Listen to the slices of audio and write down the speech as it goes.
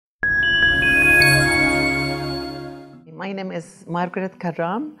My name is Margaret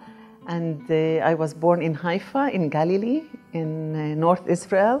Karram, and I was born in Haifa, in Galilee, in North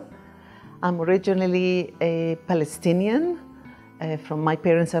Israel. I'm originally a Palestinian. My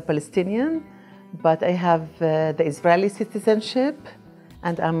parents are Palestinian, but I have the Israeli citizenship,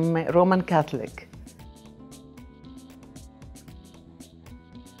 and I'm a Roman Catholic.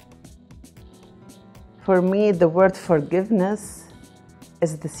 For me, the word forgiveness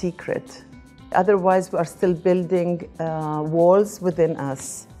is the secret. Otherwise, we are still building walls within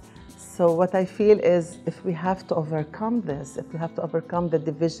us. So what I feel is, if we have to overcome this, if we have to overcome the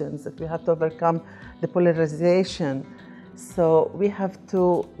divisions, if we have to overcome the polarization, so we have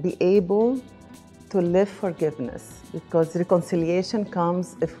to be able to live forgiveness, because reconciliation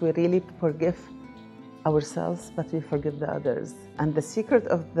comes if we really forgive ourselves, but we forgive the others. And the secret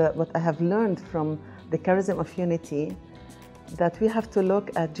of what I have learned from the charism of unity, that we have to look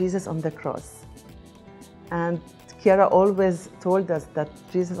at Jesus on the cross. And Chiara always told us that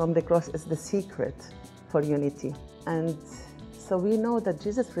Jesus on the cross is the secret for unity. And so we know that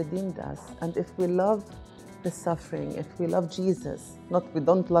Jesus redeemed us. And if we love the suffering, if we love Jesus, we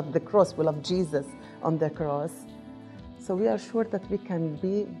don't love the cross, we love Jesus on the cross. So we are sure that we can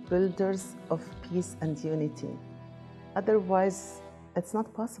be builders of peace and unity. Otherwise, it's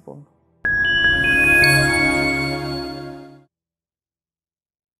not possible.